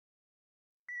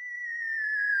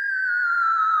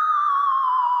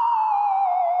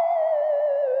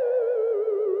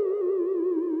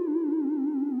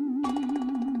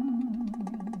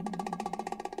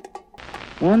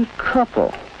One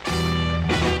couple.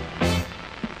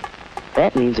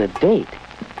 That means a date.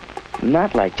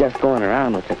 Not like just going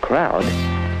around with the crowd.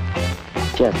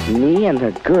 Just me and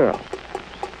the girl.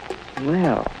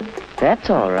 Well, that's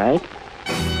all right.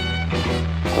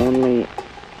 Only,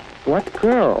 what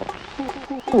girl?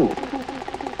 Who?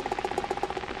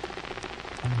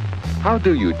 How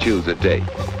do you choose a date?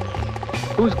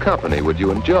 Whose company would you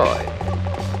enjoy?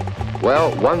 Well,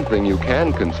 one thing you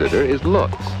can consider is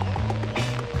looks.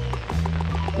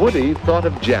 Woody thought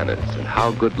of Janice and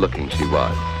how good-looking she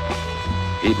was.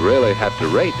 He'd really have to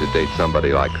rate to date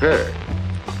somebody like her.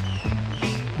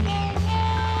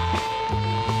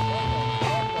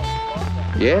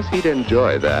 Yes, he'd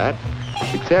enjoy that,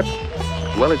 except,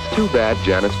 well, it's too bad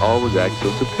Janice always acts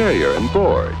so superior and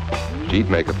bored.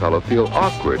 She'd make a fellow feel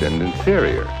awkward and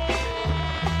inferior.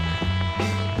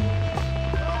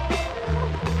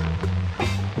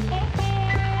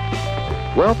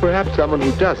 Well, perhaps someone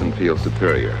who doesn't feel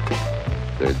superior.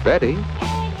 There's Betty,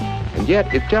 and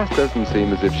yet it just doesn't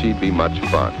seem as if she'd be much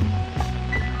fun.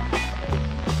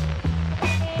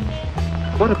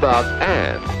 What about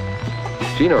Anne?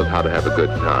 She knows how to have a good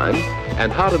time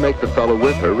and how to make the fellow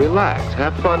with her relax,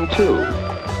 have fun too.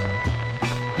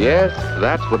 Yes,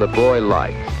 that's what a boy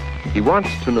likes. He wants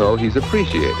to know he's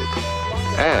appreciated.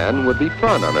 Anne would be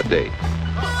fun on a date.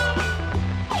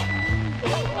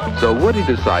 So Woody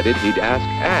decided he'd ask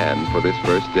Anne for this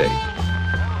first date.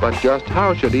 But just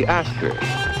how should he ask her?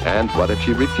 And what if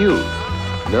she refused?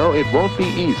 No, it won't be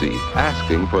easy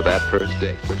asking for that first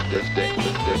date.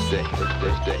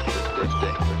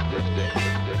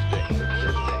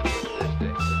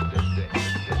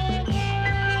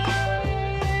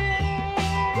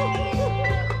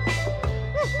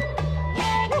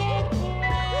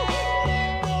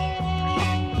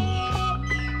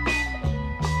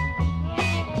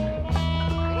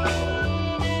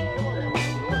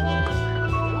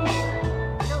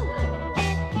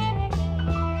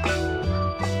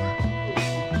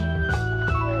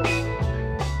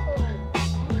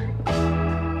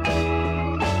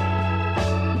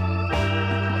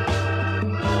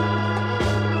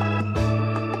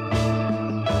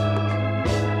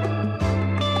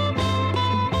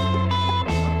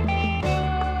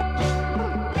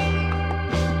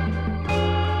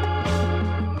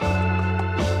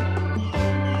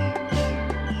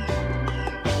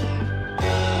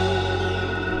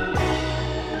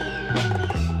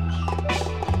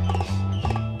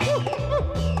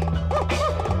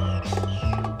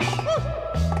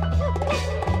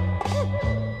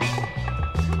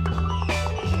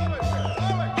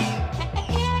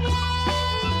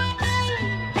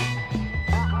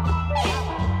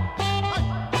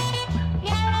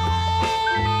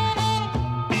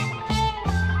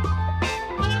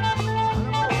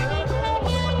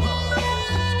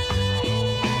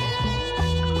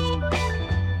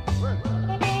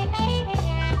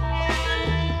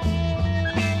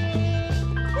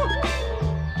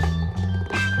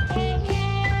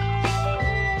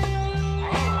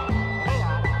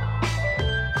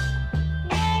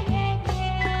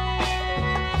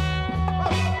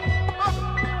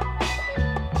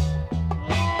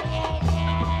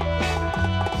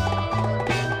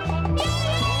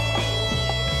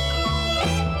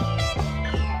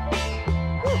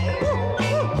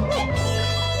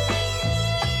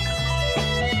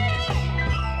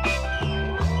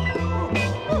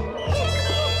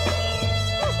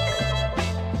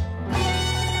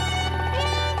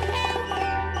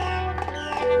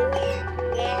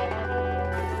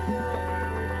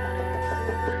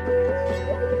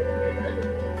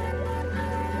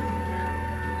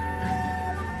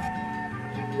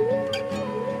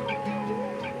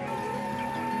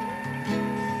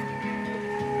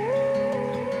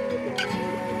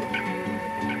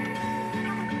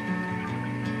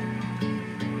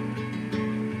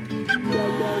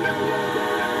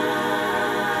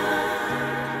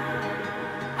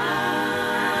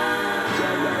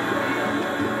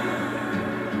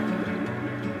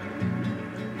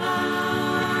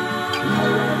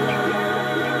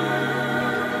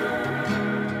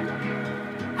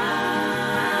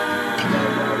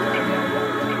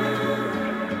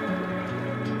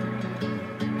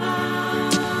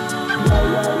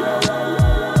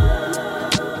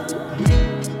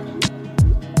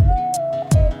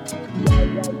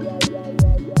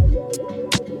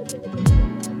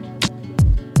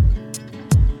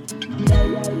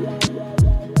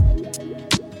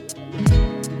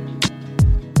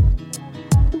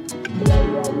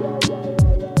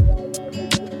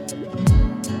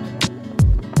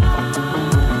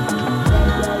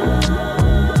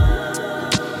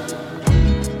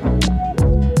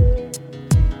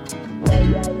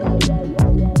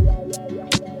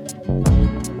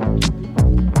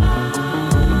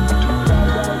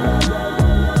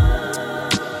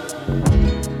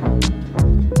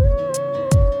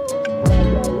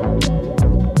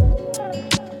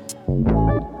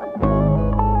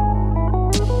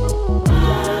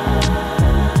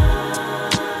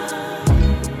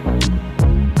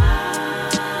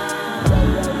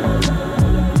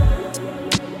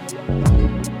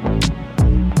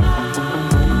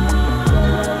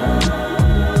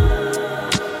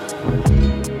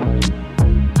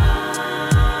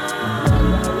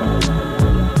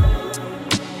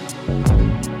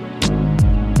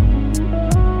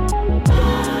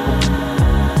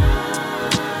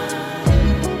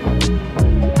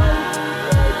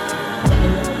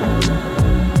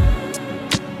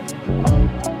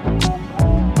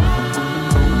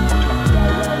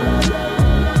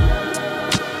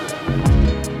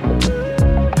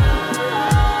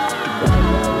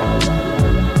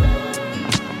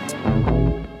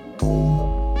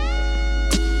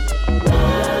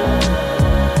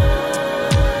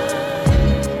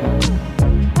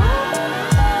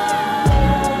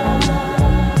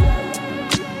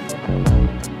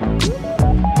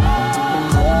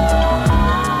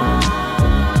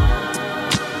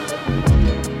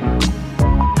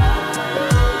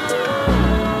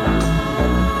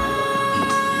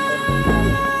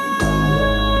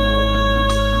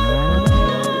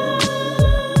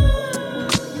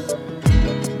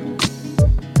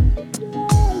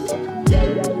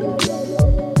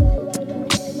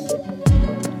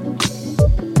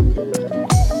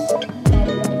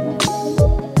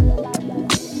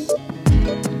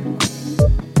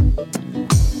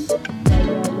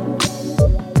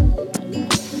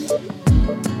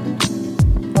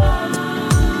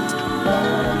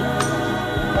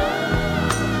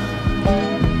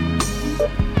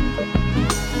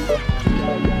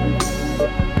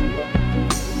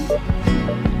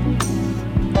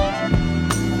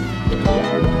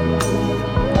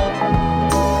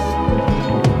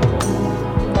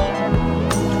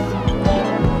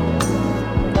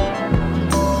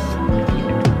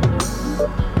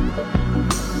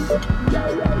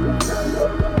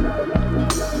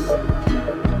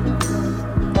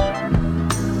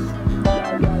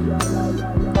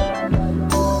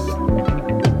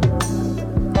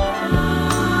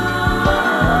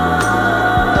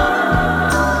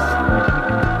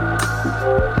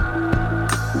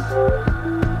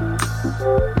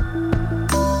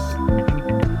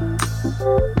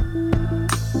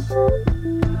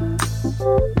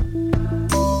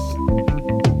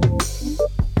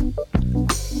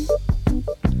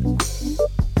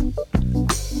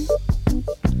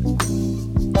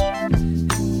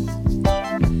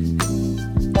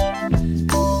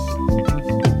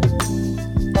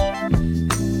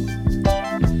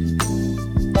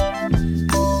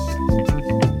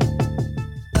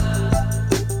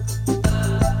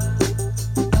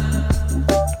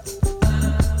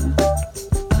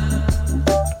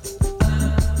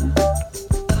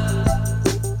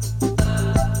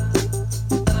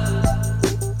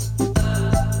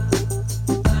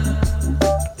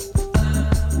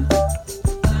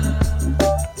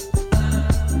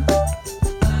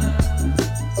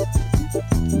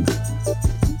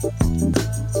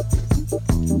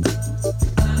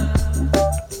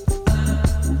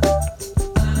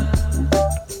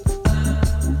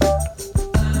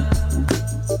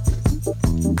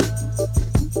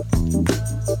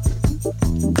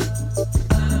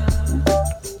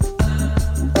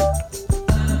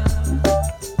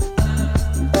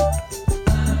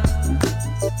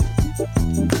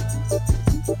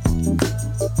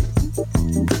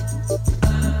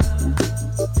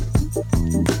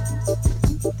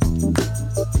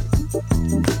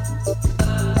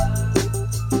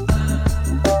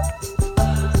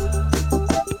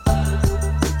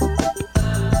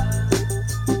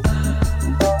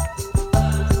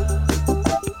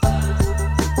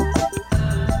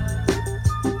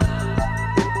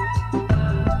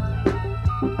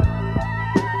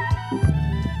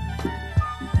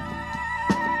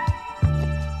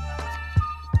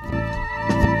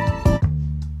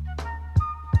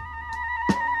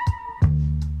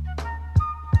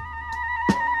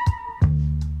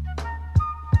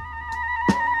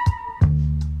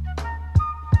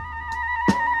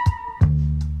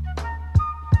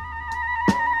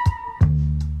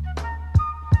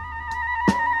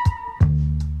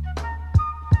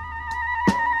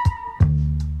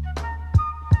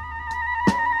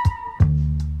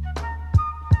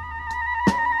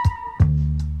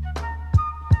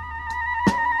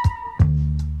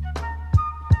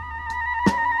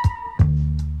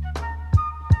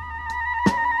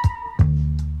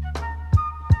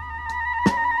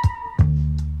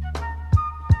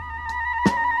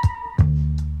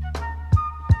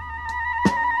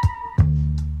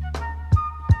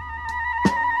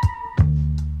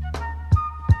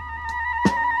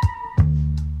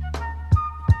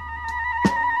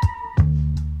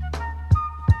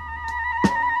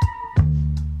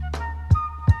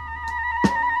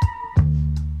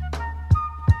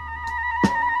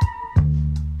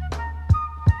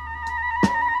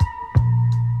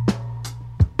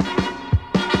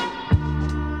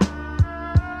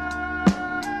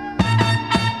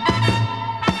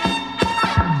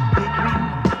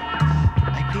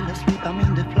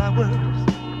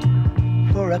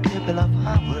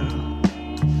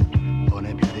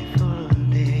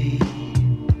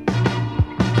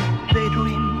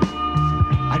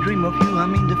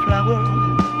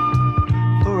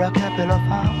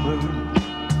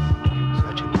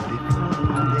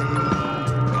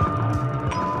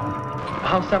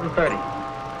 How's 7:30?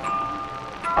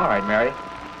 All right, Mary.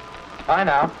 Bye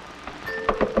now.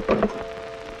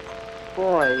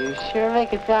 Boy, you sure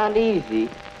make it sound easy.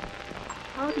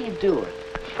 How do you do it?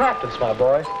 Practice, my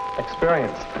boy.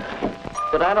 Experience.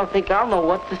 But I don't think I'll know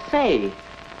what to say.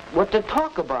 What to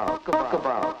talk about.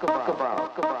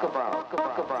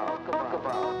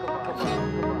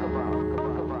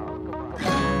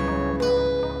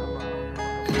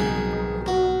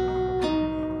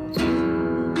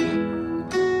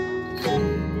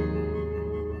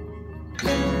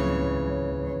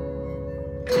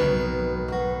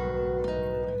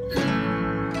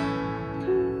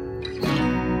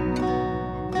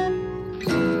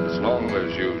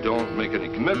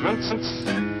 Commitments,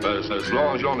 as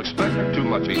long as you don't expect too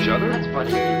much of each other. That's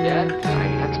funny, Dad.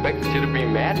 I expected you to be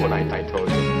mad when I told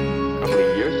you. A couple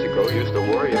of years ago, you used to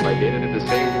worry if I dated the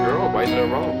same girl right in a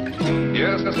row.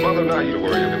 Yes, that's Mother and I you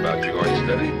worry about you going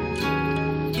steady.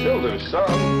 Still do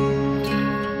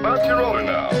some. But you're older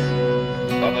now.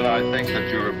 Mother and I think that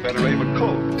you're better able to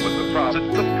cope with the process.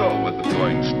 Let go with the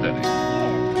going steady.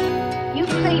 Yes. You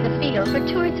play the field for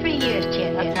 2 or 3 years,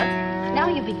 Jerry. Now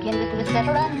you begin with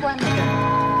Lucetta and wonder to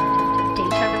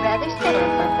date her around. rather steady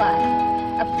for a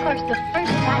while. Of course, the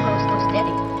first time goes so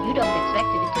steady, you don't expect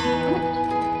it to be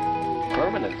permanent.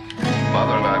 Permanent.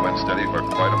 Mother and I went steady for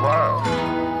quite a while.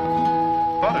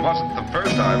 But it wasn't the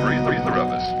first time for either of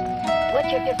us. What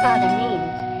your father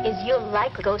means is you'll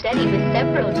likely go steady with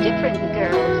several different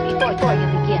girls before you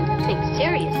begin to think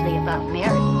seriously about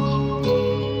marriage.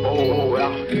 Oh,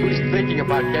 well, who's thinking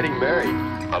about getting married?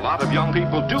 A lot of young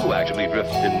people do actually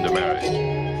drift into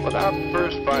marriage without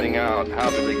first finding out how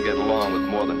do they get along with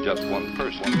more than just one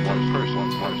person.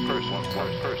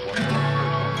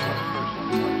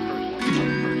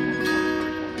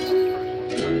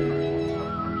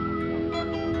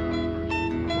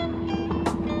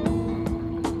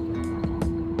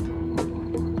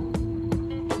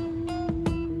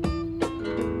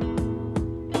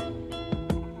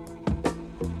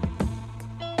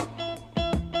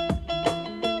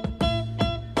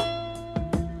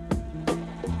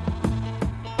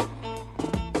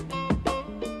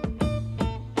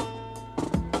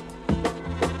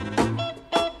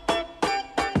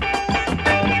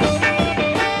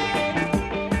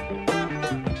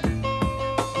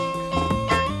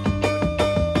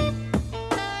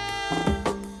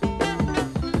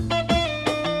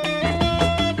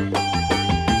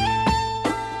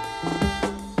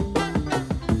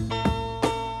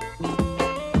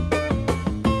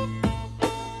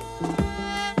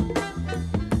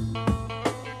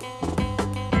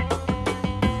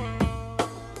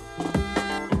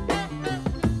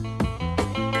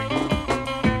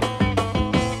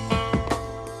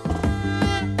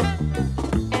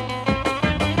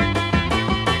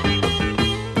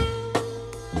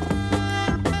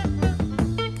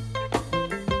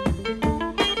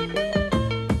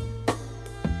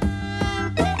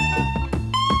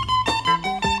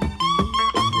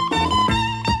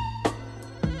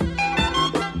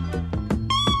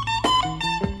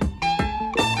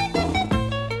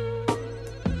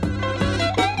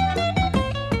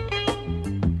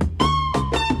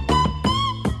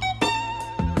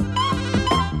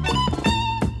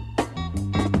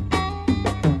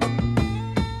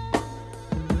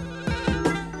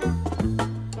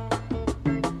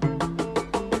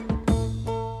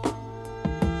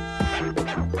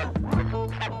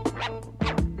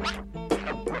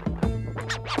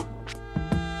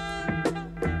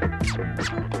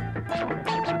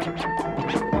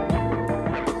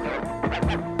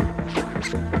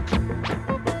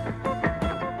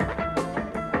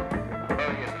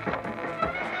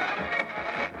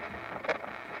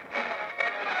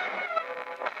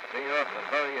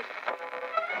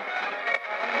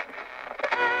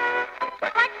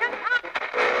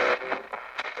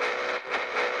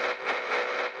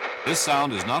 This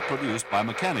sound is not produced by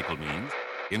mechanical means.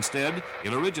 Instead,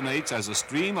 it originates as a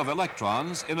stream of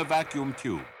electrons in a vacuum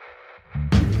tube.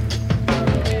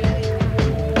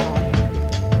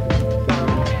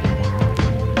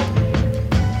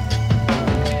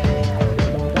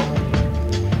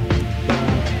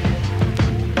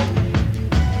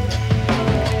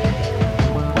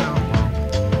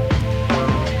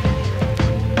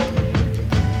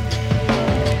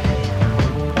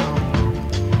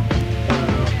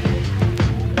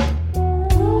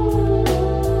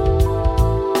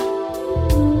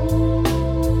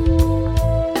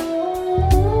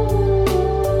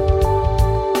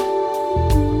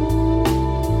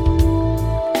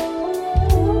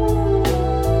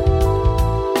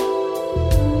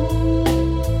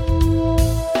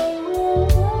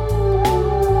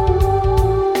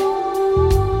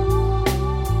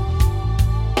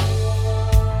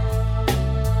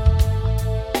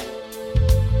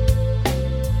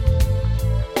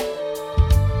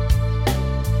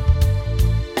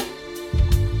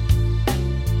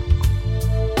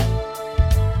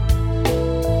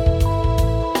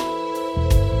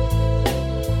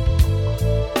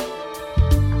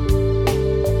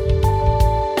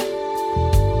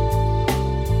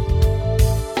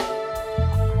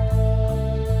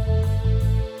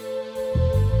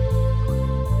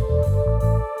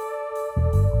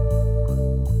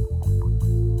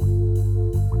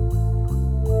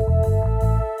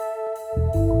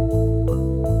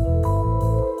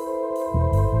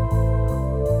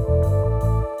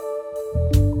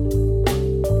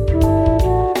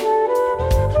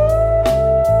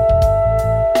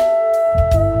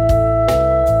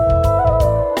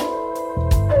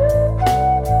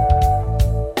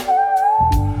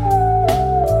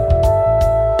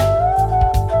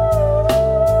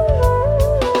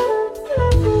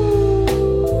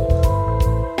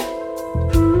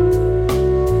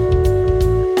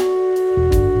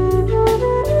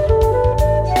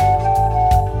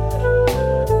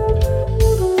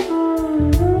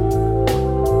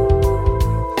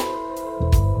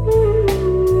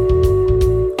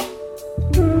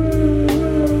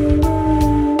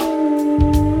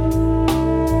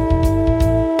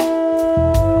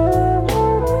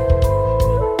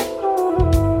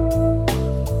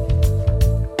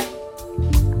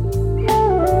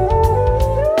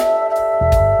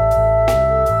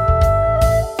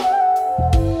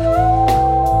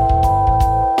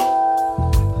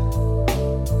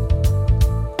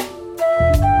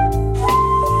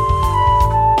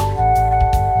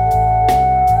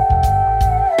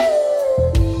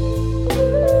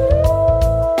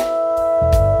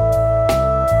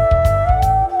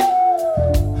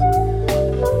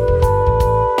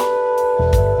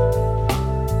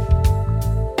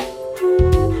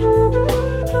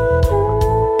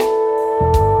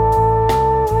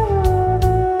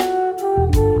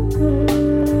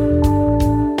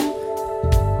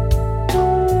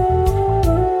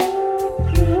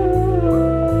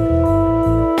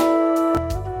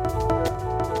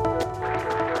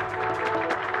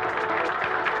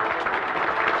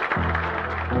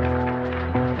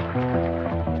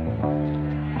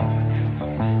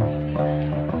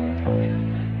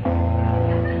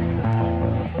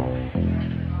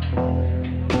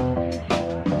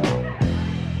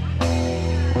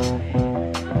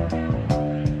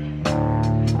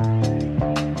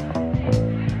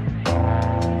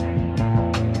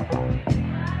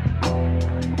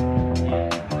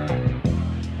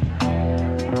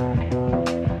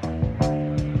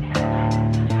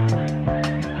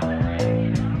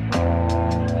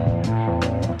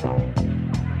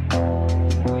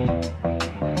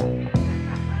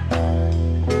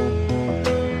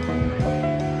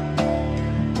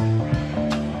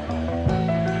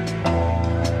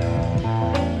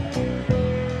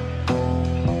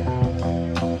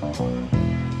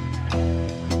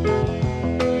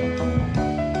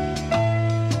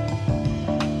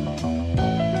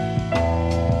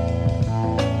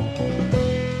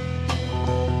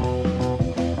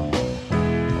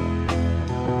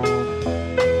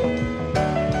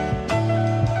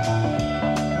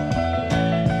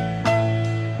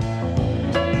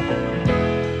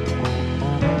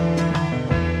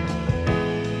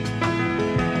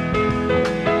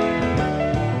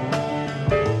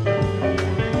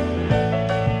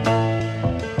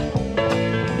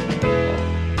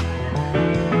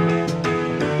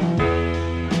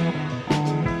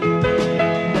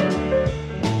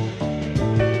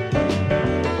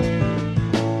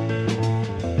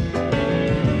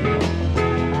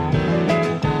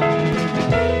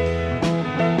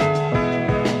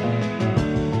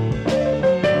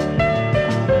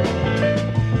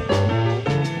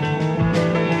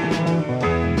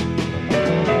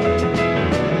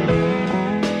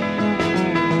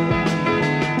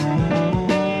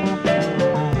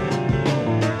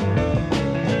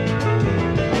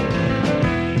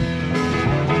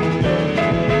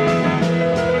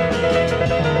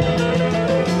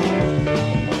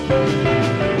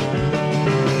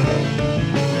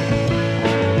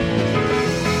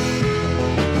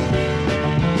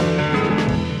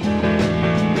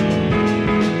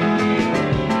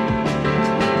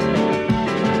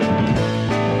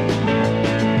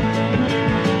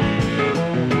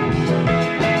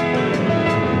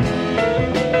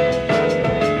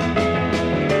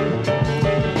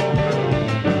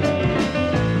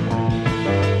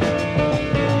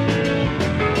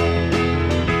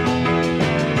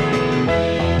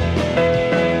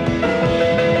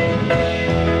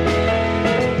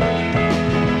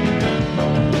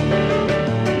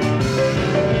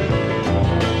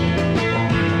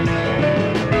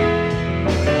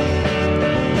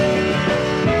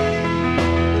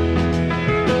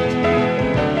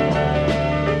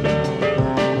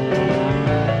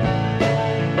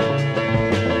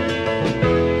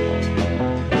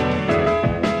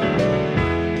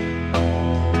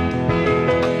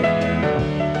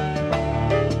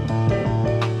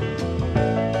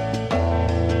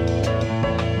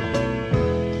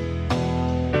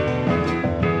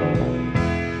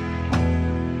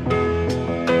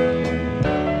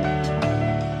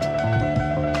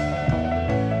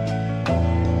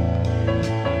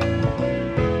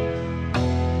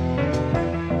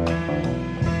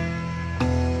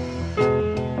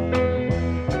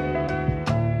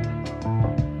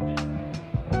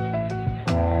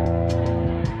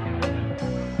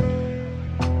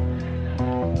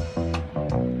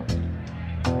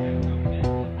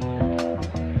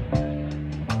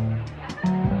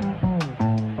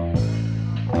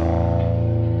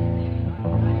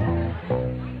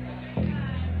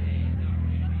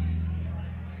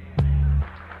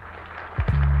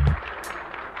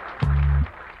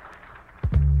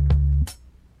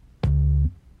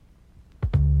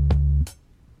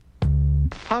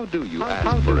 How do you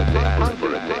ask for a date? How do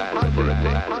you ask for a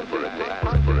date?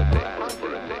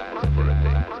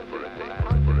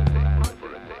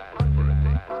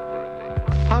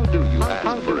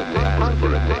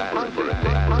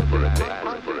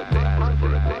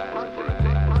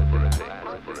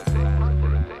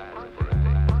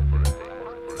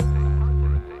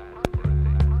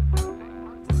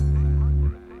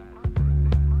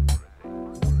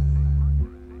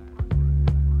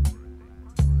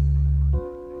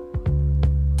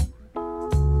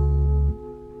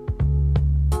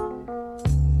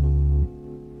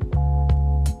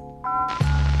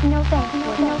 No thanks,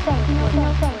 no thanks,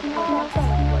 no thanks, no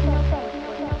thanks, no thanks.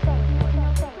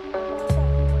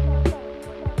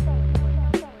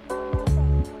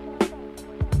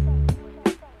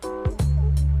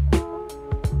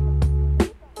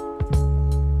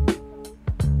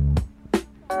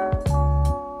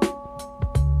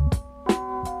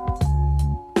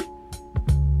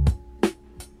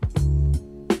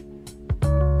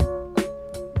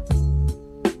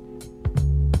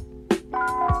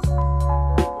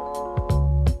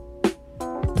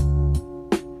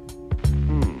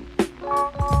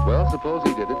 Well, suppose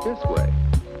he did it this way.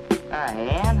 Hi,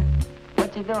 Ann.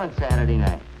 What you doing Saturday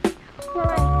night? Well,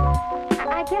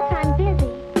 I guess I'm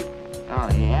busy. Oh,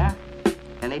 yeah?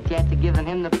 Any chance of giving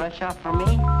him the brush off for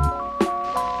me?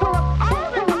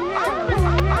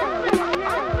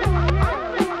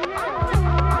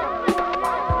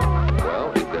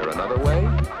 Well, is there another way?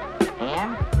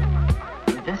 Ann?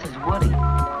 This is Woody.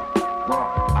 Well,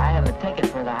 I have a ticket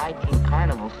for the High Teen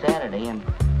Carnival Saturday, and,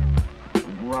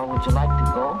 well, would you like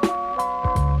to go?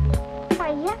 Why,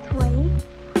 yes, Woody.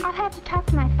 I'll have to talk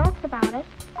to my folks about it,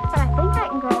 but I think I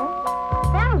can go.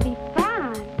 That'll be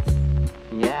fun.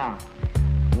 Yeah.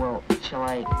 Well, shall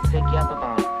I pick you up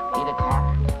about 8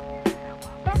 o'clock?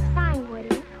 That's fine,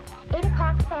 Woody. 8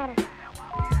 o'clock Saturday.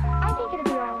 I think it'll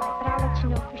be all right, but I'll let you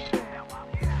know for sure.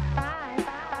 Bye.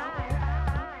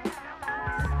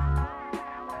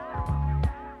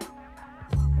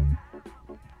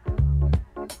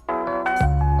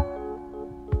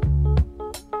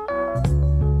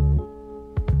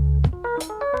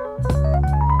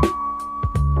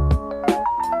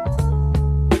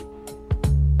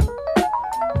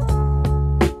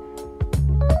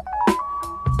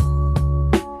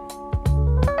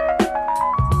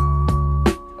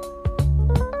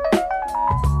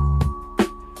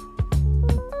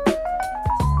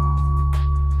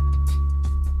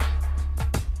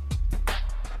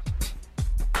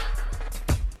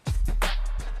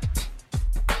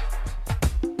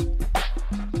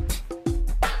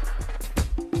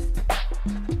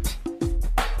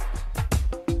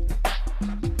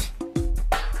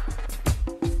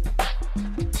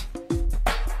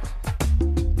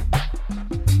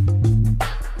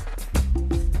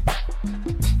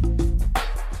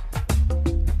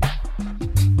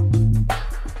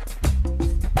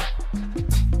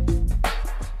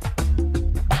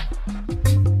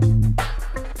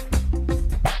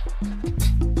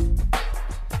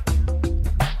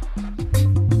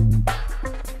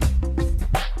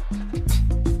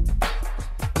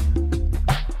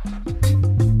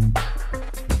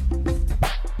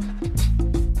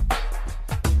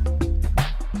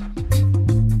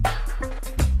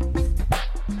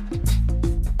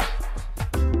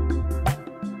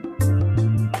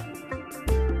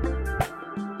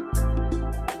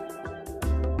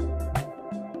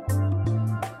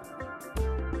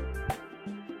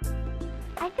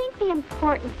 The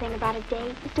important thing about a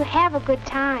date is to have a good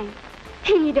time.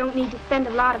 And you don't need to spend a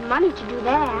lot of money to do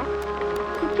that.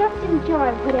 You just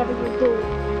enjoy whatever you do.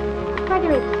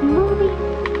 Whether it's movies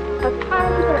or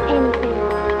parties or anything.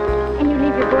 And you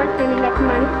leave your boyfriend enough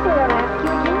money so they'll ask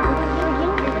you again.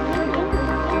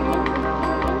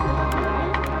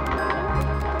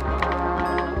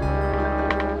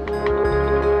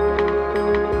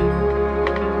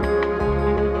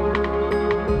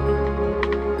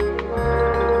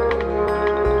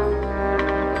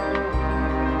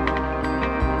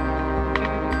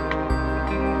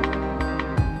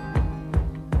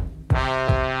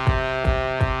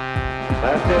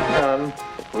 That's it, son.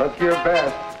 Look your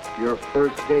best. Your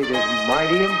first date is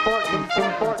mighty important.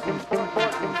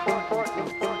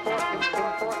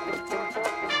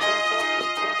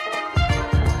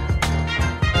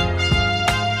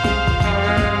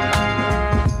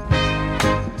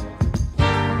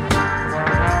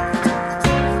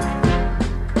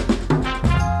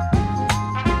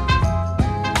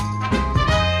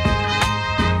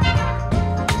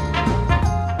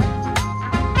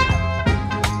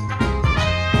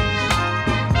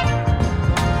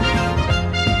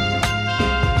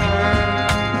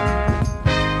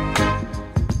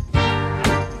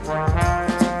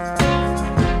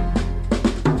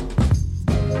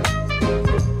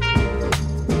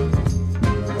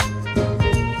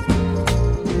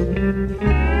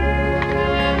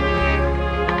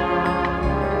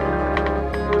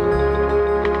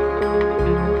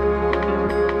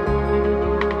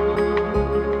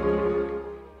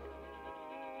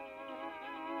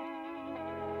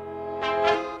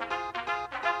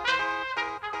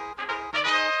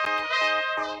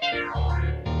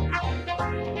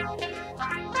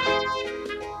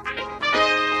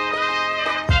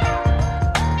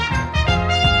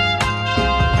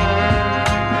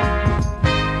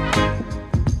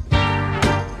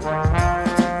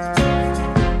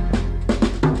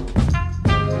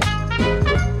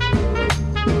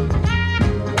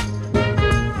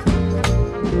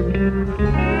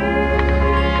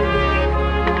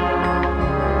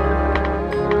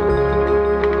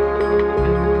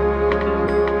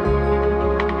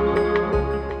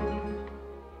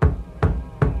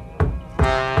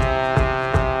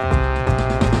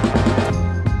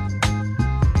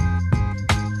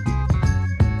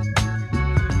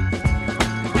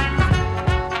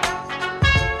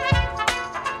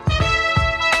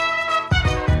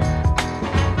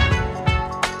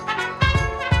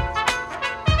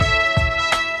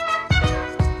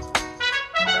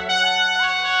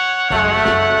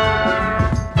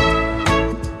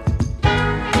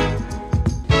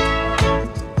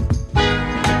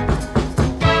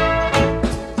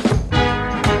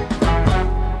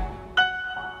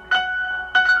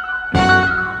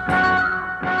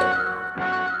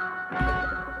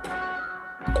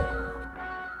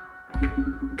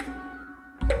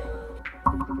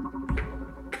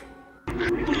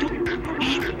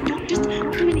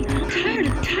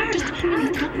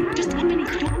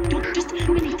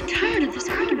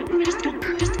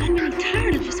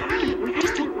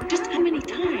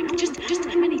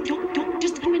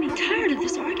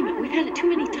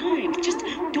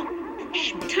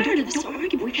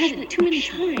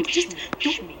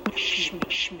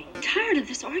 push me. I'm tired of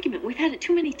this argument. We've had it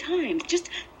too many times. Just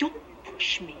don't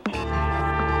push me.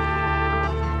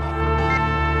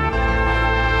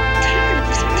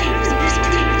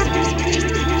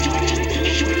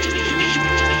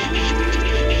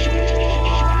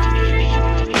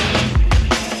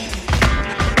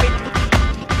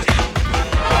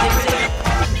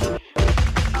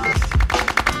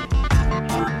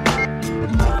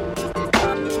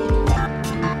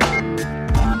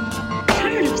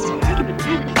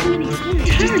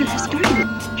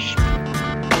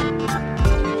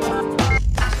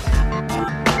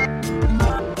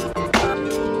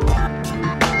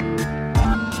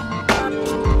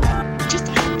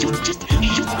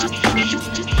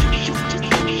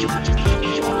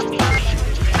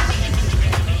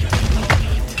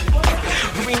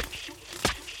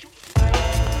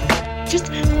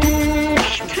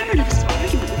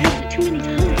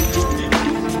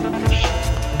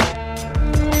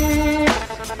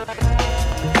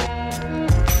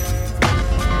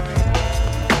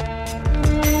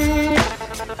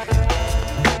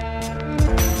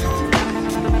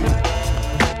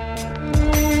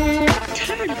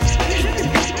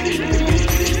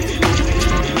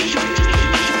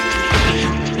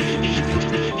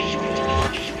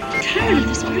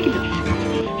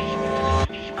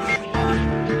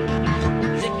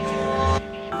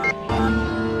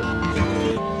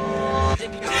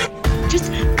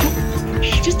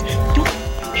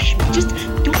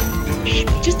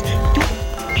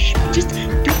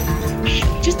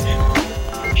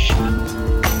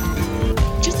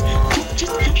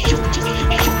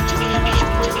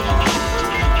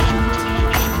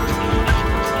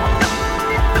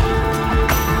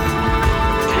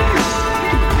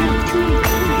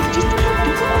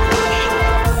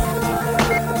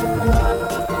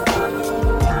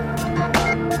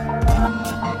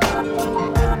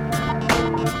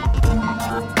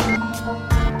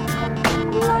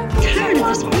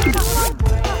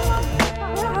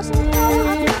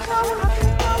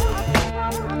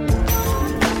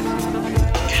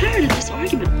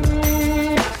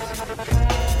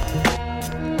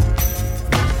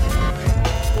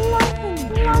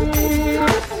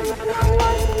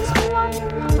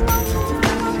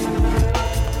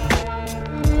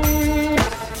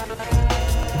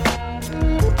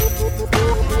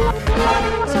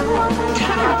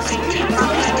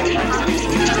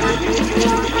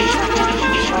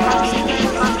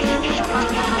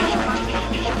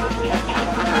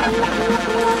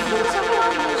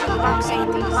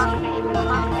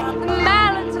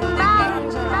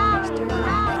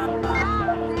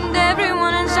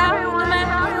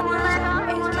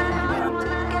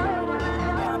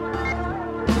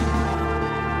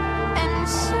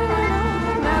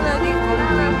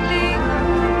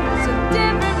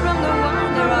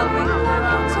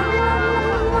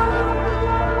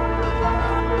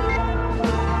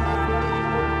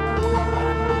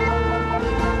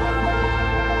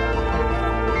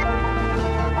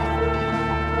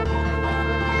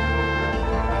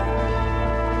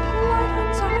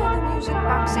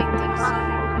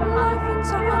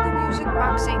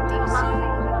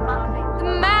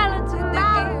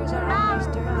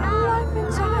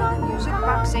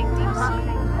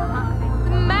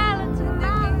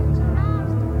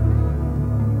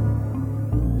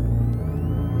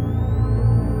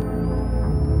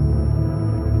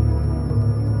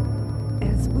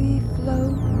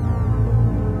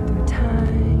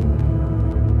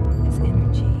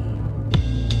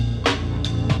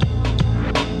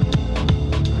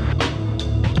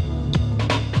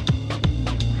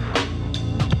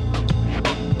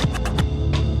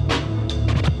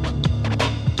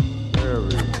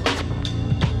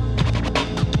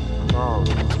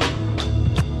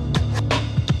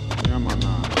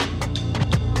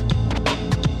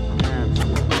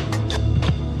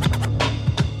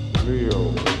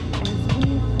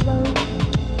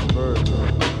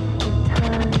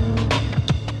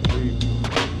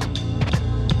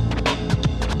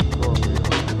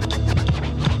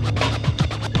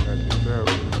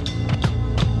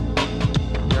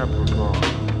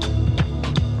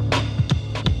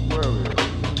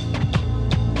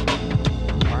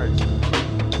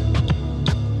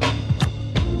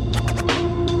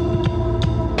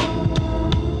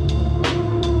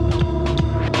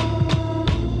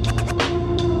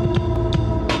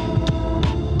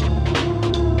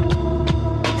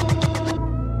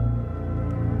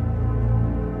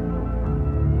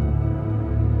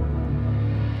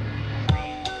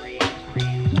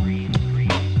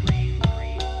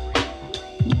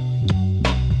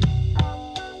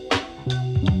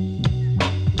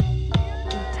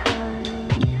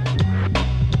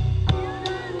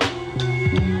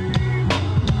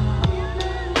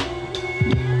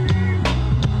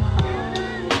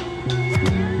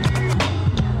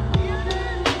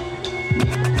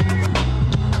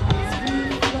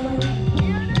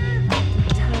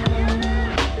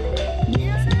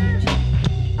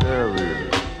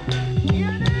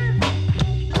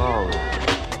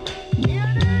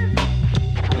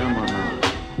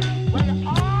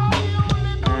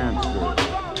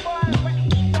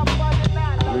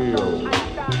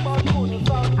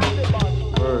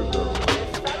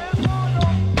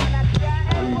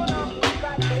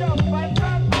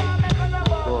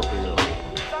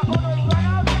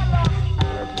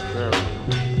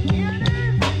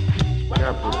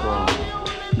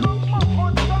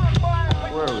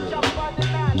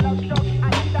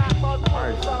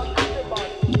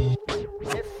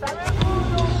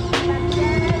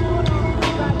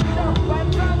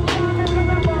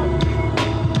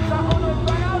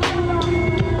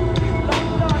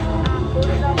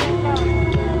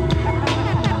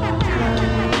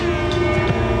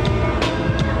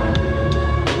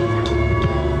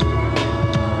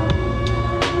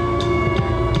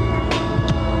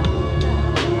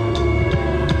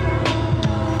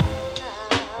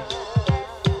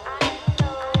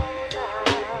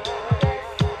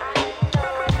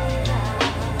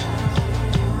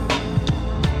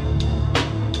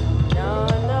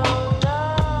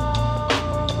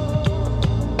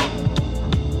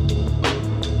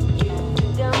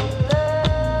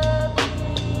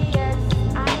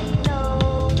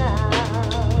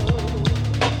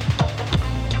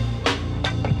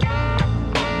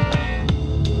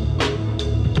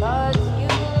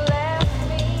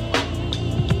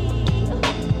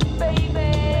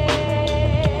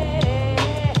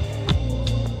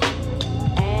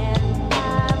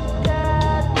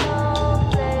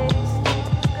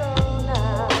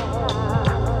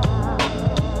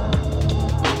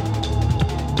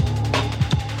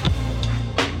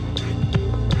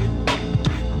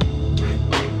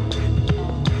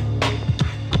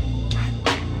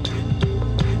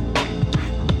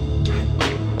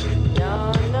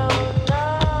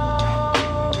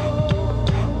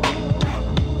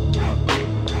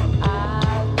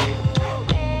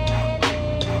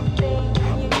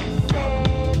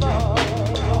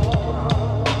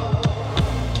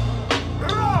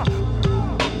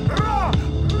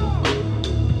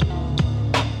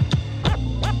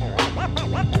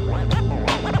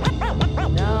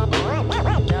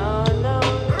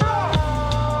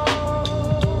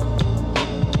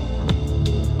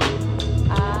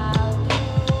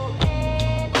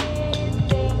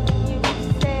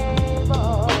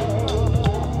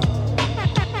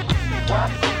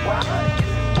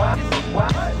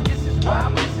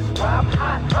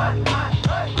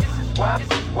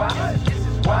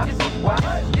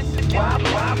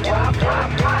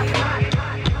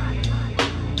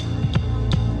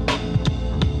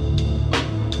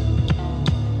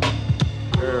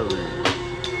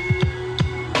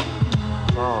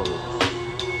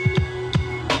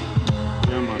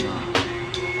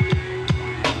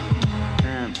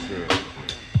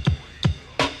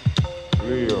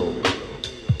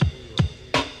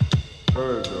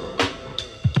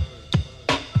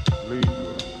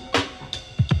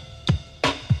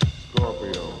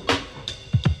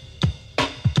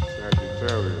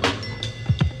 Aquarius,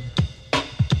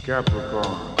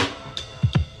 Capricorn,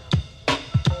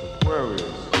 Aquarius,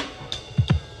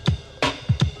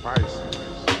 Pisces.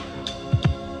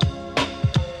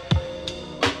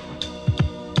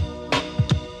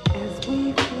 As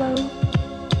we float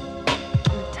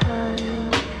through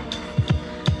time,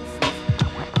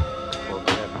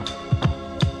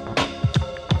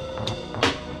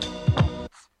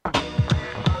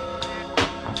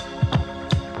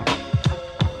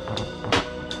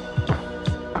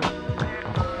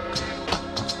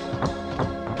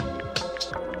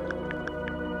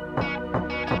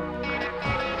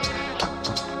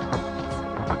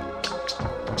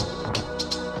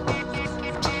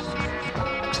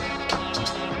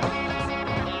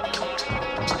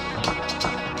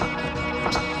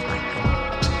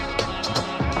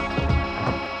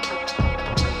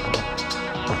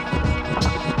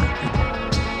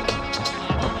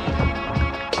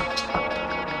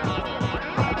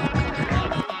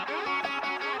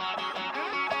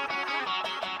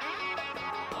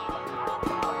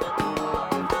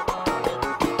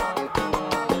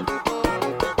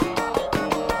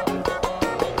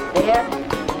 Dad,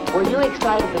 were you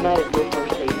excited the night of your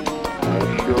first date? I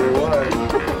sure was.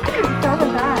 So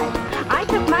was I. I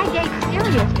took my date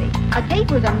seriously. A date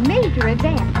was a major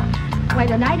event. Why,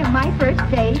 the night of my first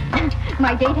date,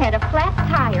 my date had a flat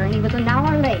tire and he was an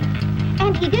hour late.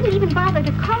 And he didn't even bother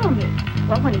to call me.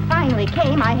 Well, when he finally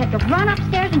came, I had to run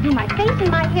upstairs and do my face and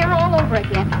my hair all over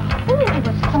again. Ooh, I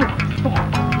was so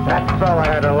upset. That fella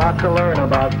had a lot to learn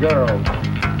about girls.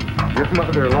 Your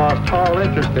mother lost all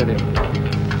interest in him.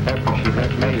 After she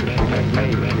met me, she met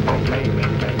me, she met me, she met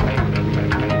me.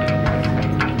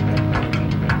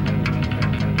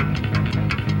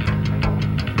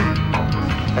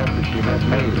 After she met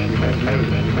me, she met me,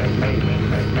 she met me, she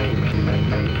met me, she met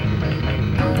me, she met me.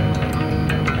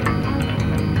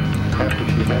 After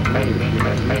she met me, she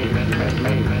met me, she met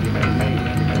me, she met me, she met me.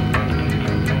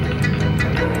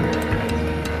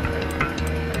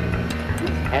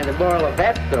 And the moral of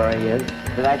that story is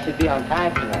that I should be on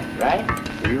time tonight, right?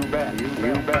 You bet, you bet,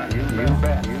 you bet, you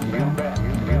bet, you bet, you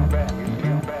bet, you bet,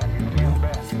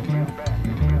 you bet.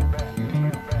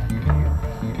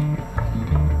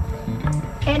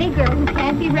 Any girl who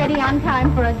can't be ready on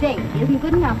time for a date isn't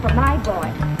good enough for my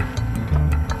boy.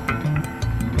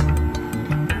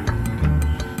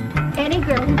 Any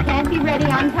girl who can't be ready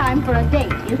on time for a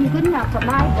date isn't good enough for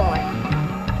my boy.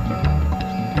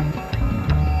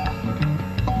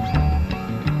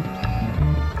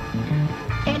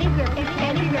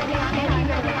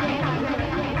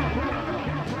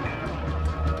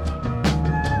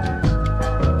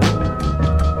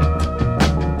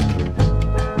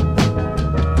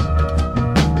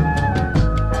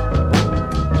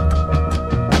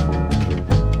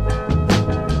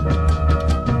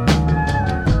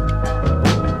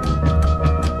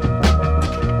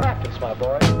 Practice, my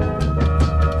boy.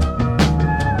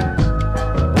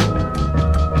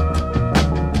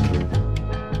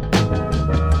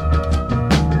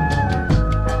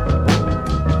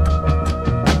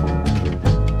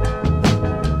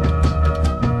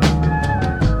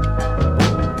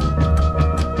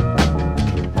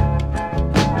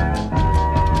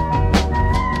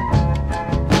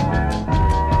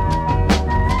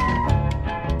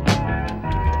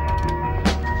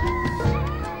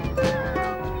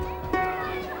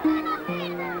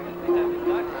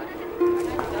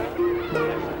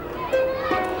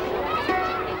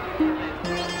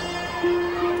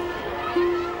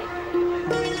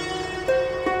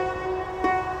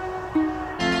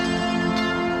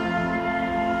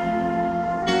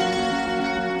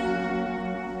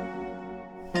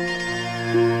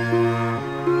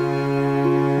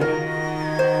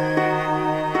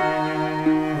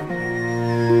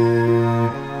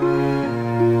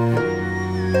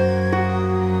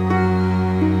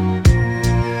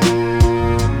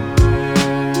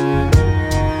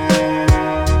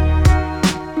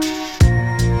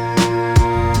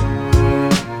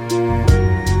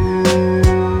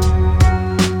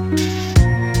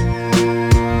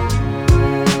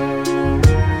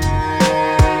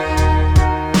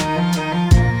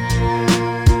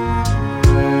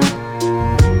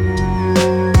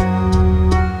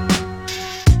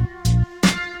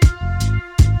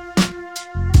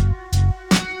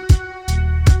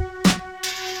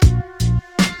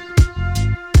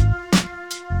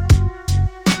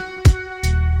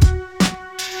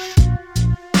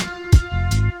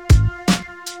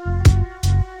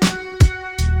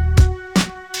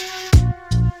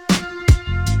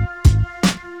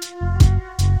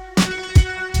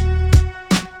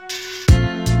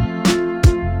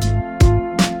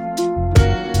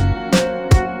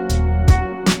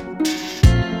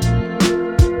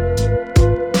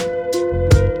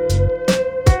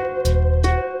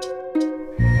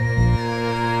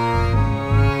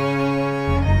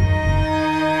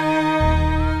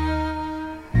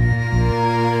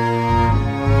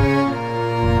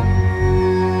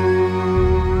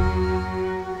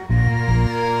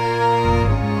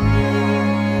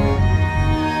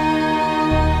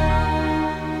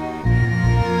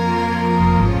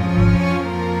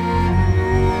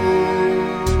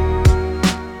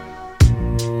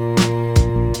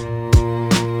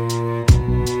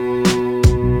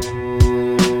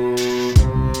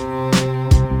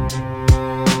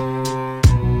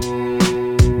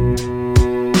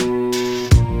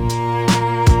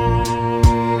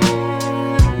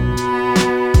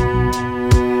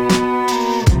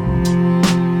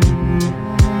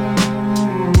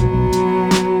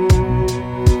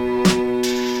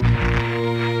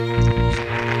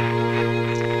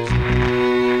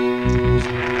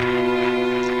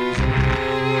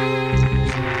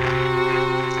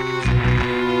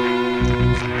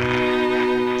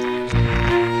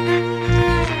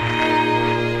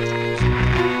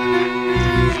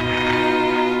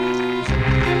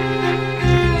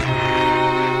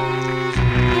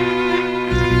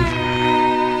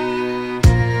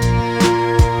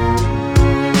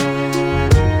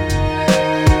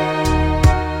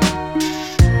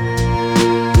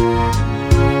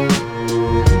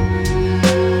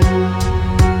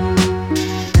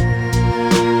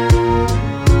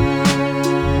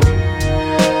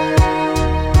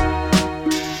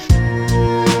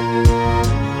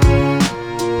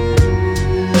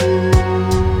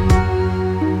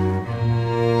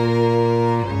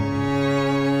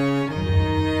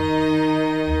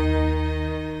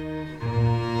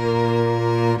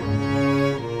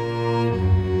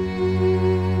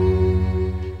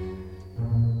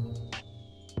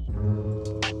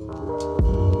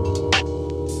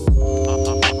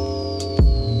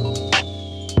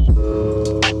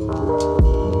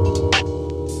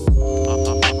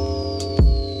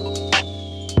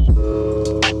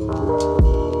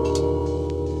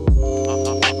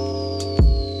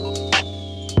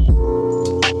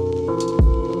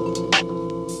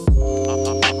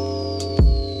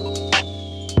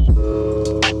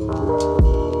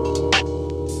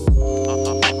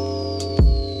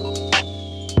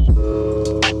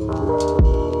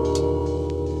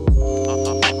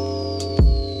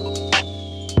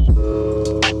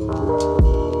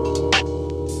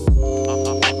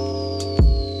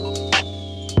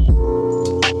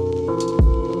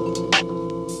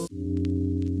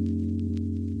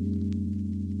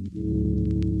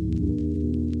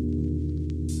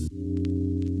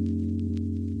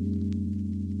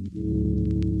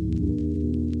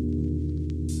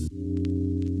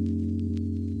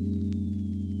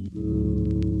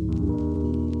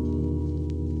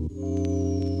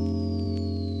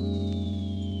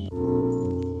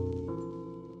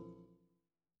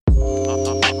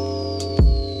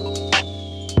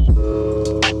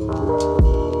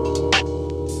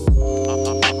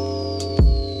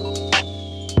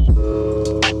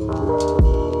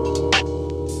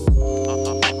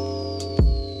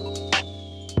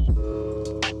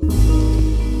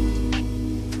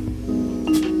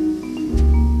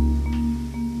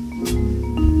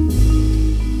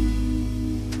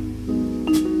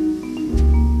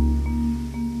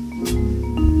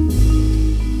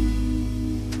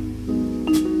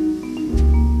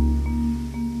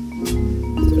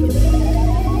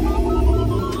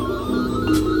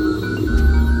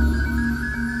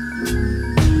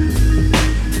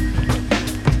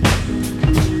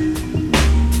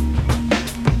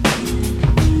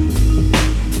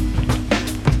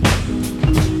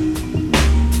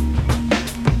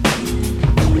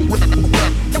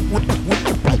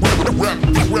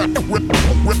 You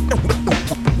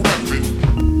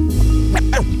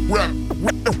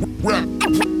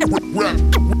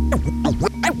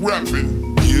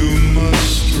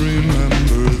must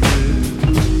remember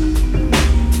this.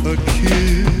 A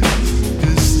kid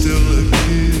is still a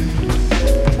kid.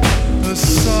 A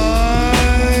sigh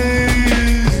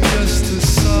is just a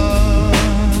sigh.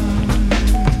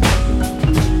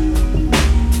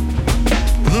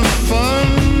 The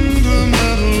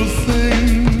fundamental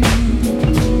things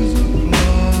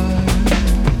apply.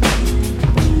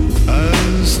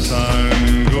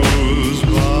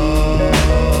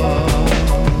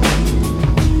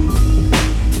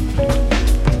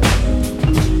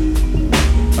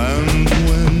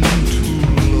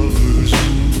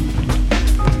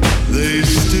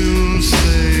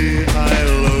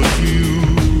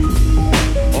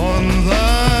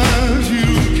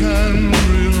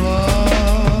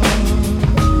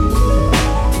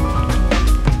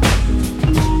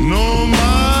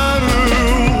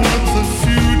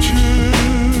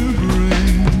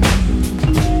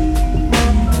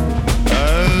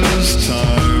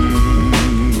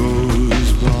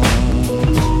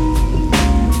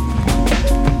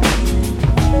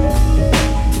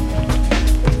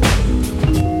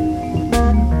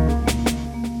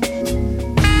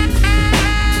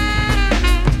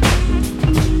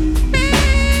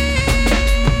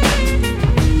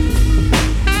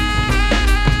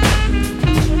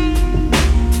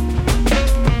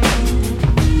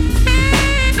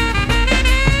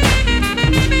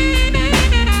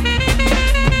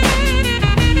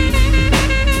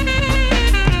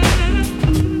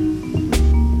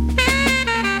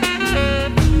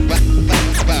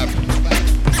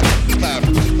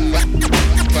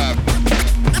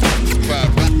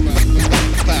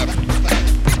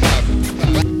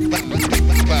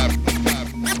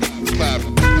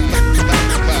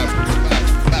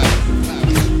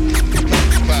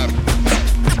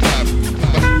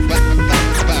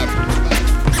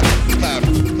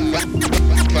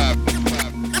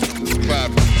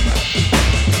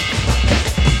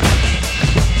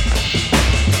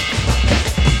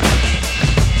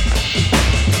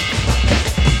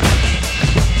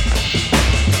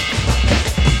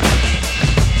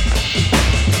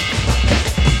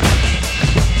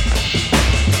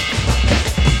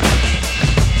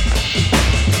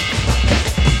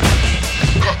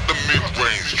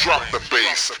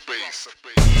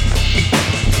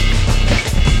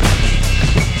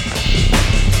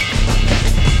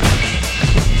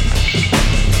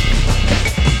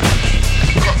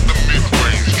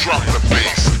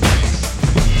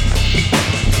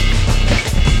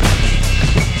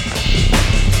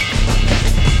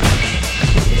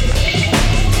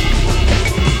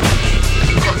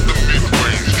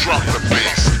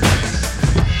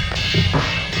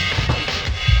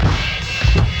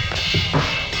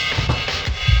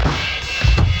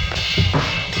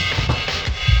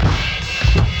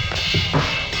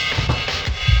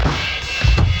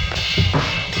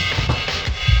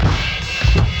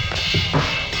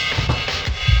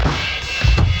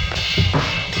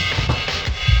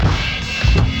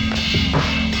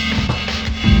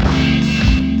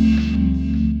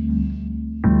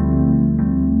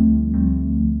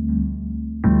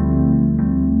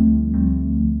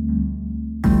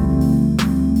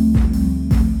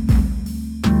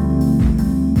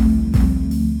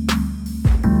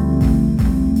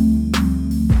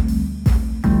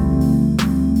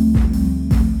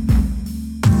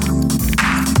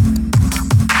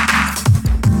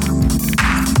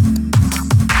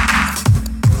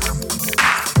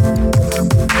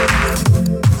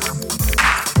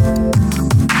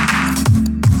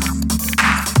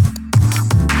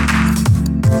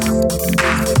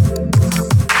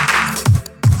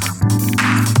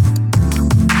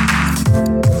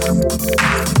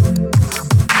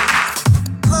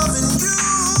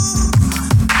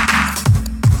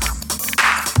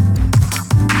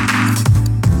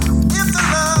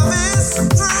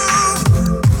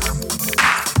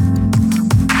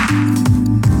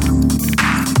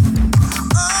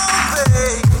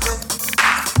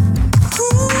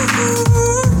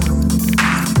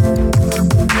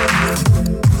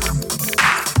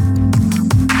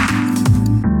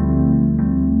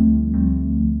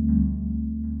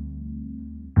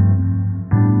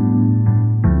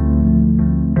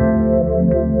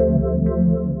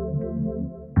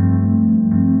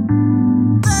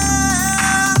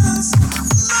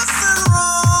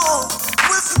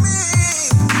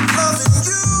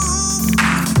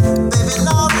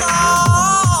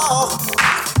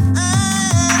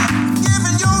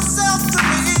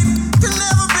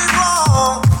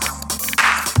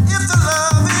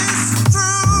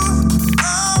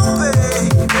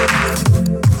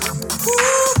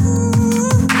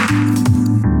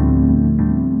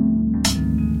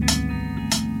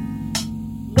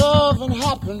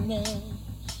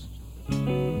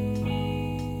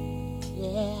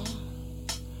 Yeah.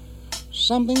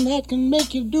 Something that can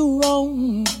make you do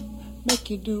wrong, make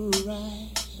you do right.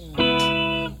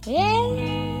 Yeah.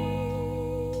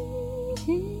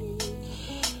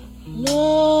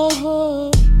 Love,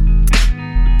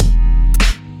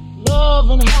 love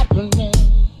and happiness.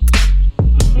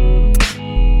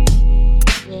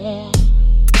 Yeah.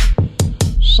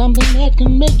 Something that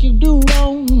can make you do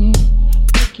wrong,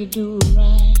 make you do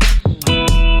right.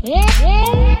 Yeah.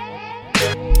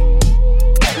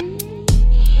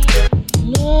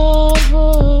 Love,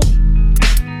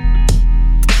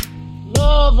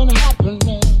 love and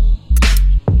happiness.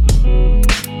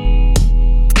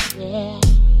 Yeah.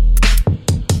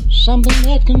 Something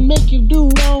that can make you do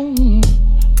wrong,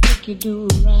 make you do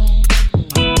right.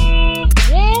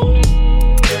 Yeah.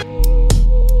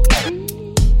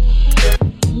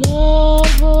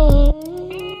 Love.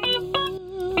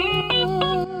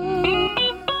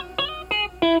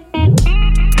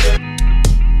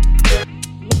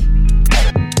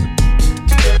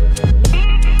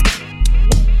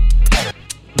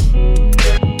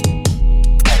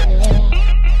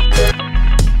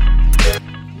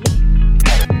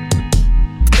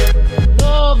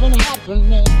 Love and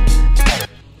happiness.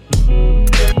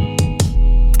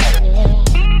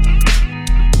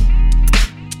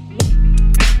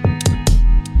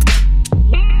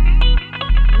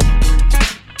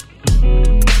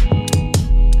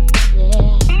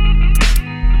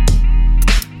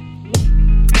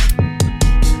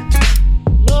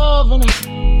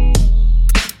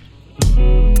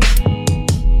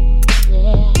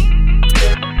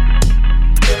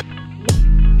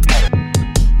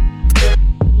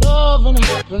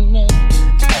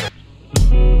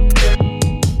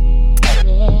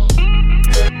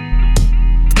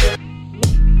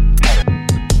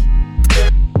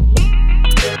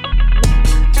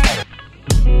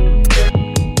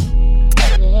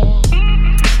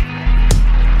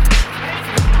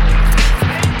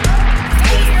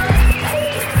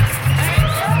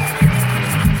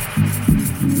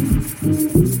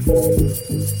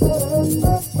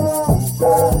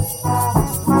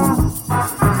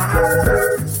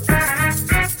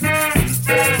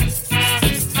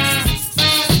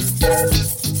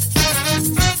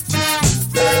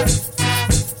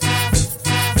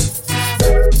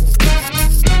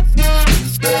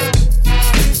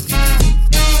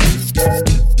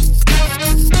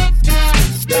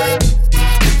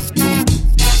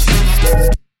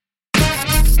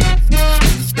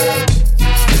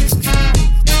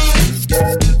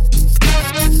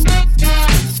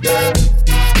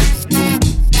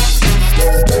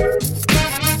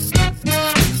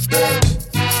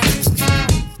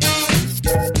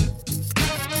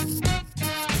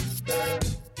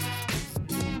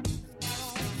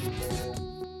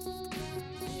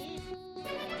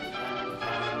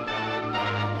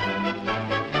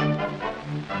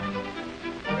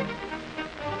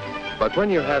 But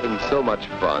when you're having so much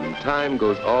fun, time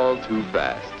goes all too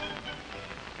fast.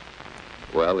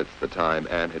 Well, it's the time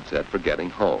Ann had set for getting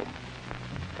home.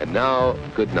 And now,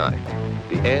 good night.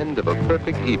 The end of a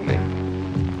perfect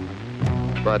evening.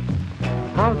 But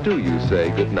how do you say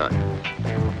good night?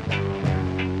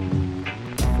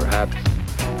 Perhaps...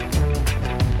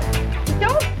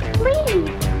 Don't, please.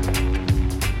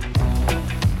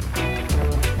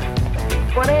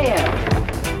 What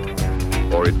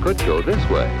Ann? Or it could go this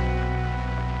way.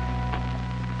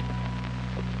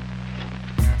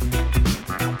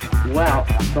 Well,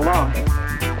 so long.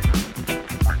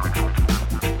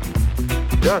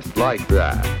 Just like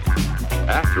that.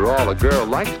 After all, a girl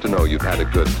likes to know you've had a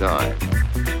good time.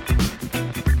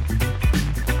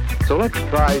 So let's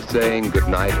try saying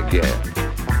goodnight again.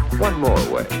 One more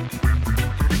way.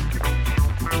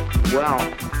 Well,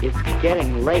 it's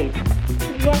getting late.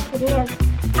 Yes, it is.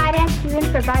 I'd ask you in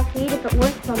for a bite to eat if it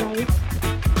weren't so late.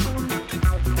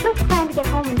 Let's plan to get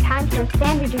home in time for a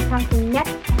sandwich or something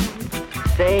next time.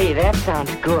 Say, that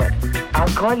sounds good. I'll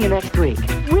call you next week.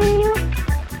 Will you?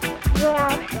 Well,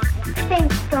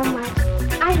 thanks so much.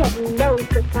 I had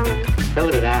loads of fun. So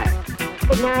did I.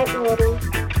 Good night, Woody.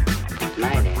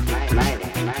 Night, Ann.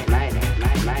 Night, Ann. Night.